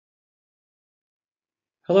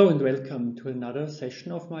Hello and welcome to another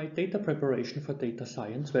session of my Data Preparation for Data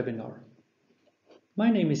Science webinar. My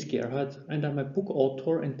name is Gerhard and I'm a book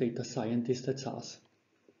author and data scientist at SAS.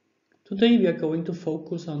 Today we are going to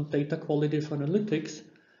focus on data quality for analytics,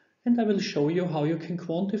 and I will show you how you can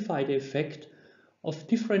quantify the effect of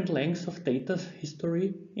different lengths of data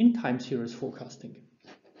history in time series forecasting.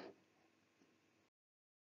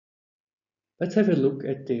 Let's have a look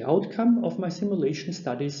at the outcome of my simulation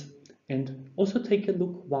studies and also take a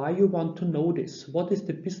look why you want to know this. What is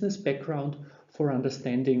the business background for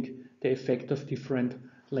understanding the effect of different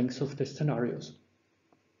lengths of the scenarios?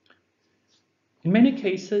 In many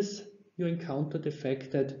cases, you encounter the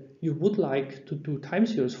fact that you would like to do time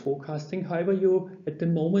series forecasting, however, you at the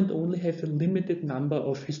moment only have a limited number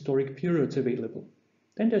of historic periods available.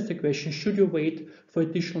 Then there's the question, should you wait for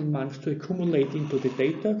additional months to accumulate into the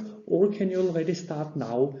data, or can you already start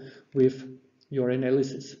now with your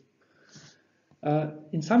analysis?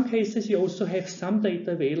 In some cases, you also have some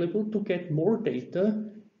data available. To get more data,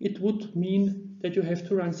 it would mean that you have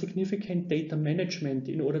to run significant data management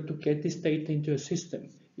in order to get this data into a system.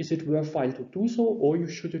 Is it worthwhile to do so, or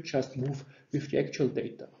should you just move with the actual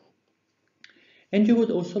data? And you would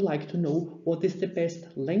also like to know what is the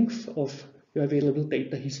best length of your available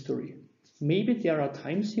data history. Maybe there are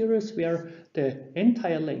time series where the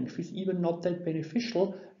entire length is even not that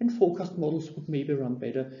beneficial, and forecast models would maybe run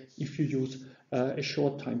better if you use a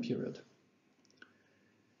short time period.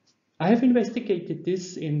 I have investigated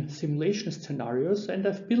this in simulation scenarios, and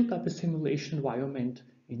I've built up a simulation environment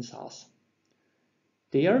in SAS.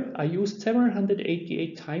 There I used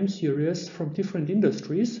 788 time series from different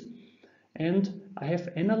industries, and I have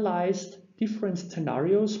analyzed different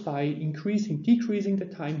scenarios by increasing, decreasing the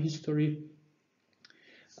time history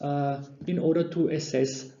in order to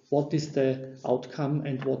assess what is the outcome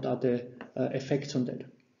and what are the effects on that.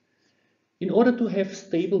 In order to have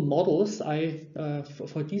stable models, I,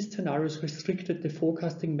 for these scenarios, restricted the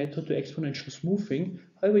forecasting method to exponential smoothing.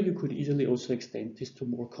 However, you could easily also extend this to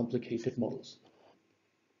more complicated models.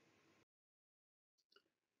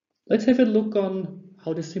 Let's have a look on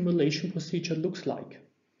how the simulation procedure looks like.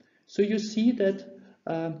 So you see that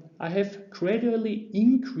I have gradually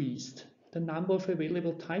increased the number of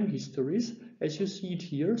available time histories, as you see it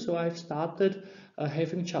here. So I've started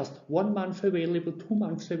having just 1 month available, 2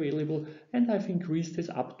 months available, and I've increased this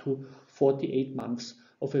up to 48 months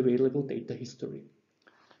of available data history.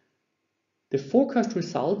 The forecast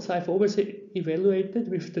results I've always evaluated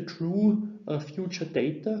with the true future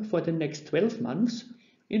data for the next 12 months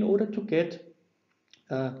in order to get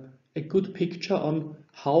a good picture on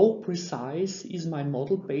how precise is my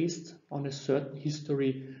model based on a certain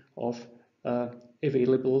history of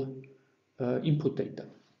available input data.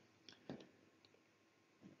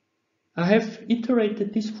 I have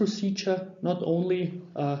iterated this procedure not only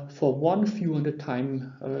for one view on the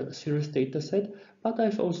time series dataset, but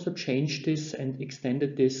I've also changed this and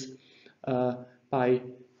extended this by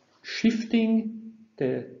shifting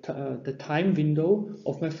the time window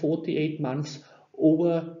of my 48 months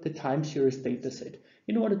over the time series dataset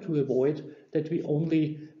in order to avoid that we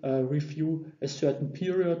only review a certain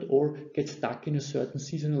period or get stuck in a certain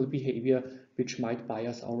seasonal behavior which might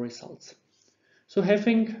bias our results. So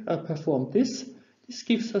having performed this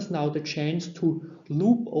gives us now the chance to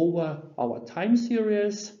loop over our time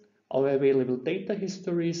series, our available data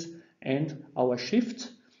histories, and our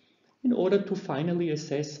shifts in order to finally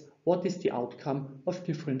assess what is the outcome of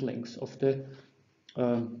different lengths of the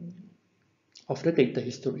data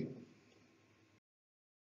history.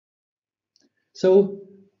 So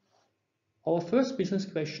our first business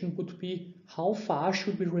question would be, how far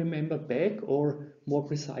should we remember back, or more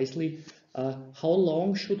precisely, how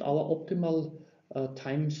long should our optimal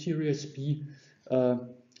time series be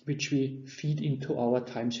which we feed into our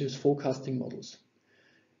time series forecasting models?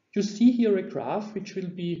 You see here a graph which will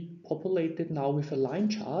be populated now with a line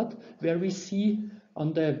chart where we see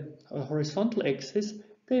on the horizontal axis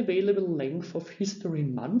the available length of history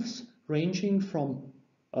in months, ranging from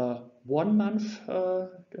 1 month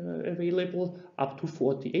available up to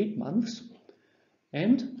 48 months.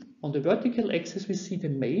 And on the vertical axis we see the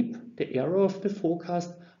MAPE, the error of the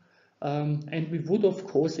forecast, and we would of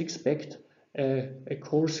course expect a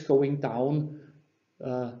course going down.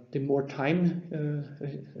 The more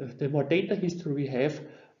data history we have,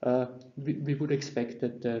 we would expect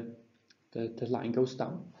that the line goes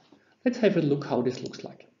down. Let's have a look how this looks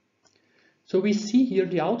like. So we see here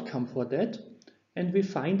the outcome for that, and we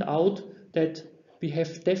find out that we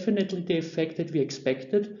have definitely the effect that we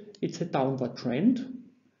expected. It's a downward trend.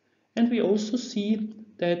 And we also see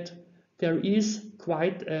that there is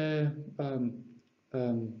quite a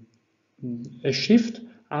shift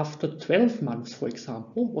after 12 months, for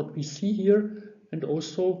example, what we see here, and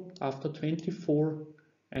also after 24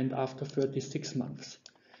 and after 36 months.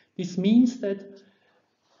 This means that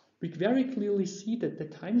we very clearly see that the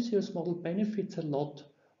time series model benefits a lot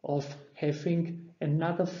of having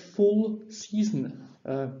another full season,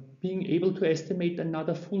 being able to estimate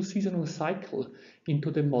another full seasonal cycle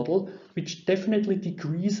into the model, which definitely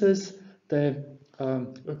decreases the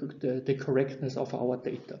correctness of our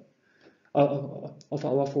data, of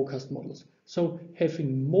our forecast models. So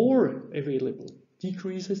having more available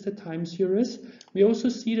decreases the time series. We also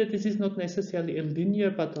see that this is not necessarily a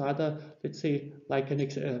linear, but rather, let's say, like an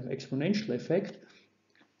exponential effect.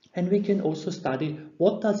 And we can also study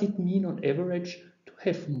what does it mean on average to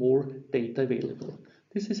have more data available.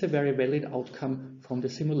 This is a very valid outcome from the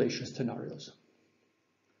simulation scenarios.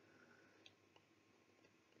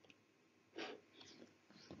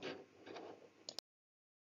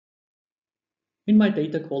 In my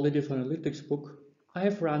data quality for analytics book, I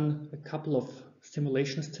have run a couple of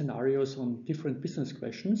simulation scenarios on different business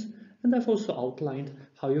questions, and I've also outlined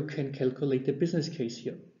how you can calculate the business case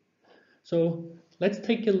here. So let's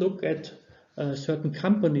take a look at a certain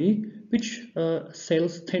company which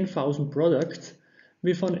sells 10,000 products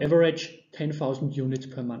with on average 10,000 units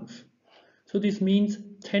per month. So this means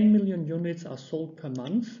 10 million units are sold per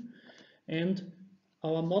month, and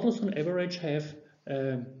our models on average have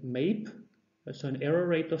a MAPE, so an error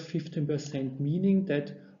rate of 15%, meaning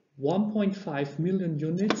that 1.5 million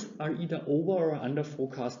units are either over or under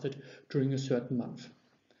forecasted during a certain month.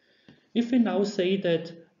 If we now say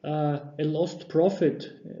that a lost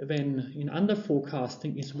profit when in under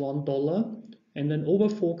forecasting is $1, and then over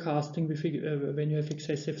forecasting when you have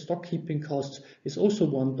excessive stock keeping costs is also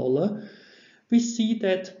 $1, we see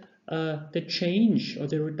that the change or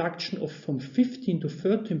the reduction from 15 to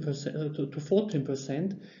 13% to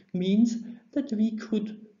 14% means that we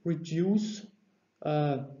could reduce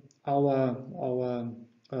our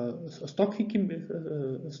stock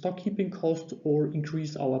keeping cost or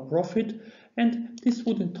increase our profit, and this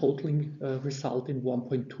would in total result in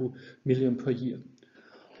 1.2 million per year.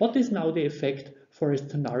 What is now the effect for a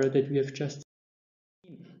scenario that we have just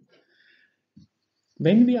seen?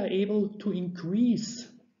 When we are able to increase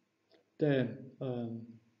the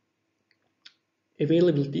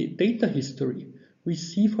available data history, we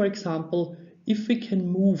see, for example, if we can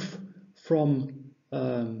move from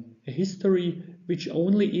a history which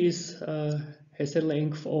only has a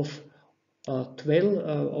length of up to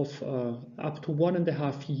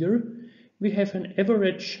 1.5 years, we have an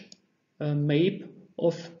average MAPE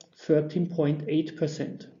of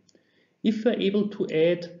 13.8%. If we're able to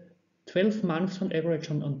add 12 months on average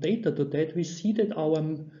on data to that, we see that our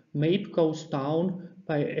MAPE goes down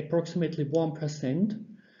by approximately 1%,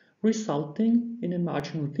 resulting in a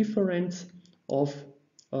marginal difference of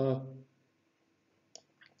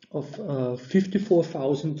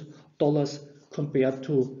 $54,000 compared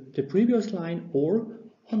to the previous line, or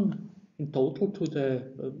in total to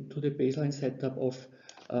the baseline setup of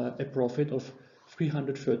a profit of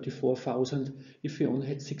 334,000 if we only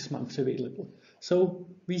had 6 months available. So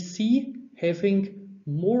we see having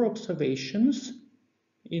more observations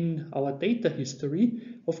in our data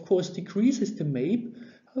history, of course, decreases the MAPE.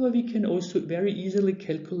 However, we can also very easily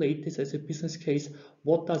calculate this as a business case.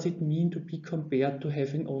 What does it mean to be compared to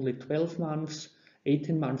having only 12 months,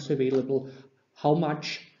 18 months available? How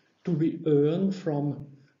much do we earn from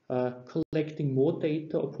collecting more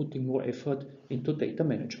data or putting more effort into data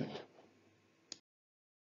management?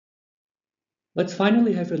 Let's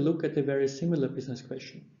finally have a look at a very similar business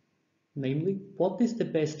question. Namely, what is the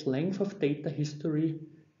best length of data history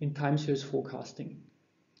in time series forecasting?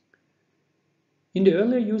 In the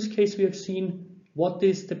earlier use case, we have seen what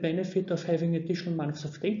is the benefit of having additional months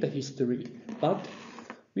of data history, but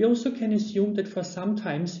we also can assume that for some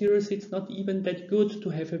time series it's not even that good to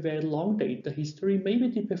have a very long data history. Maybe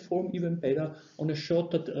they perform even better on a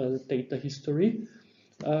shorter data history,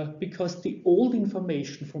 because the old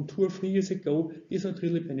information from 2 or 3 years ago is not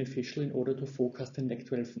really beneficial in order to forecast the next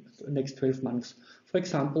 12 months. For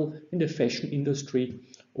example, in the fashion industry,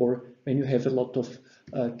 or when you have a lot of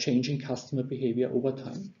changing customer behavior over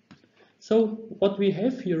time. So what we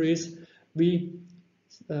have here is we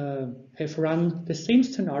have run the same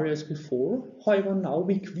scenario as before. However, now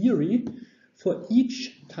we query for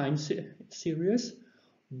each time series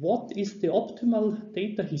what is the optimal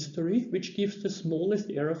data history which gives the smallest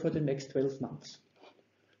error for the next 12 months.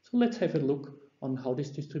 So let's have a look on how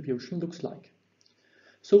this distribution looks like.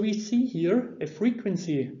 So we see here a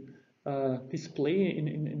frequency display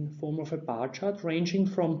in form of a bar chart ranging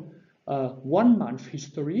from 1 month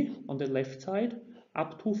history on the left side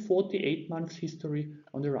up to 48 months history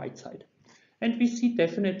on the right side. And we see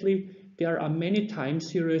definitely there are many time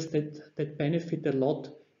series that benefit a lot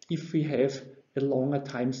if we have a longer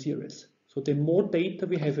time series. So the more data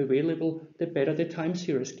we have available, the better the time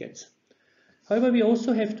series gets. However, we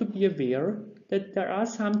also have to be aware that there are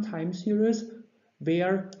some time series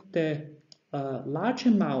where the large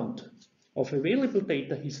amount of available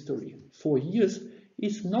data history, 4 years,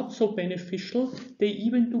 is not so beneficial. They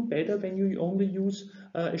even do better when you only use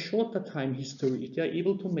a shorter time history. They are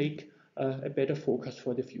able to make a better forecast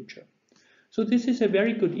for the future. So this is a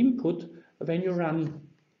very good input when you run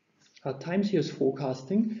time series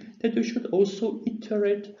forecasting, that you should also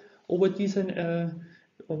iterate over these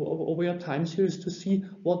over your time series to see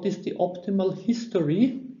what is the optimal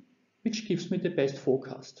history which gives me the best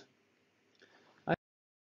forecast.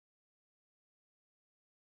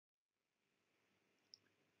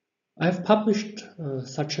 I have published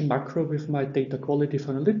such a macro with my data quality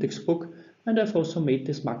for analytics book, and I've also made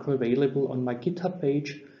this macro available on my GitHub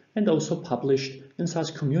page and also published in SAS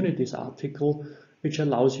Communities article, which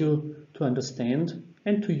allows you to understand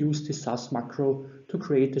and to use the SAS macro to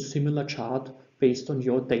create a similar chart based on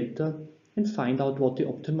your data and find out what the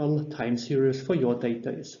optimal time series for your data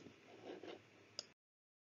is.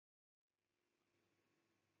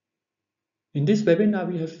 In this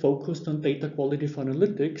webinar, we have focused on data quality for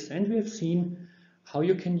analytics, and we have seen how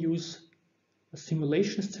you can use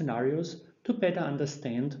simulation scenarios to better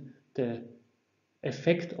understand the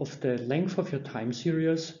effect of the length of your time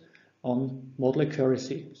series on model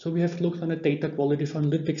accuracy. So we have looked on a data quality for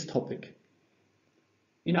analytics topic.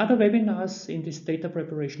 In other webinars in this data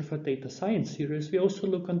preparation for data science series, we also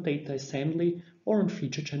look on data assembly or on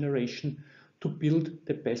feature generation to build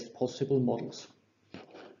the best possible models.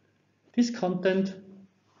 This content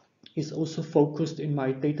is also focused in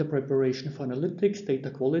my data preparation for analytics,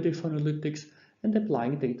 data quality for analytics, and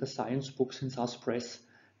applying data science books in SAS Press.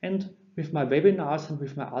 And with my webinars and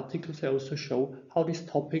with my articles, I also show how these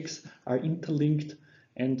topics are interlinked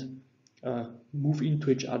and move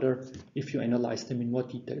into each other if you analyze them in more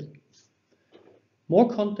detail. More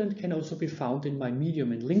content can also be found in my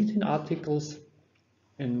Medium and LinkedIn articles,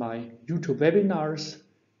 in my YouTube webinars.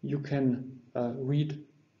 You can read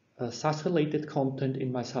SAS-related content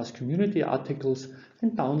in my SAS community articles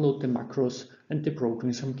and download the macros and the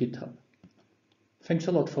programs from GitHub. Thanks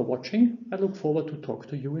a lot for watching. I look forward to talk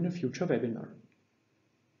to you in a future webinar.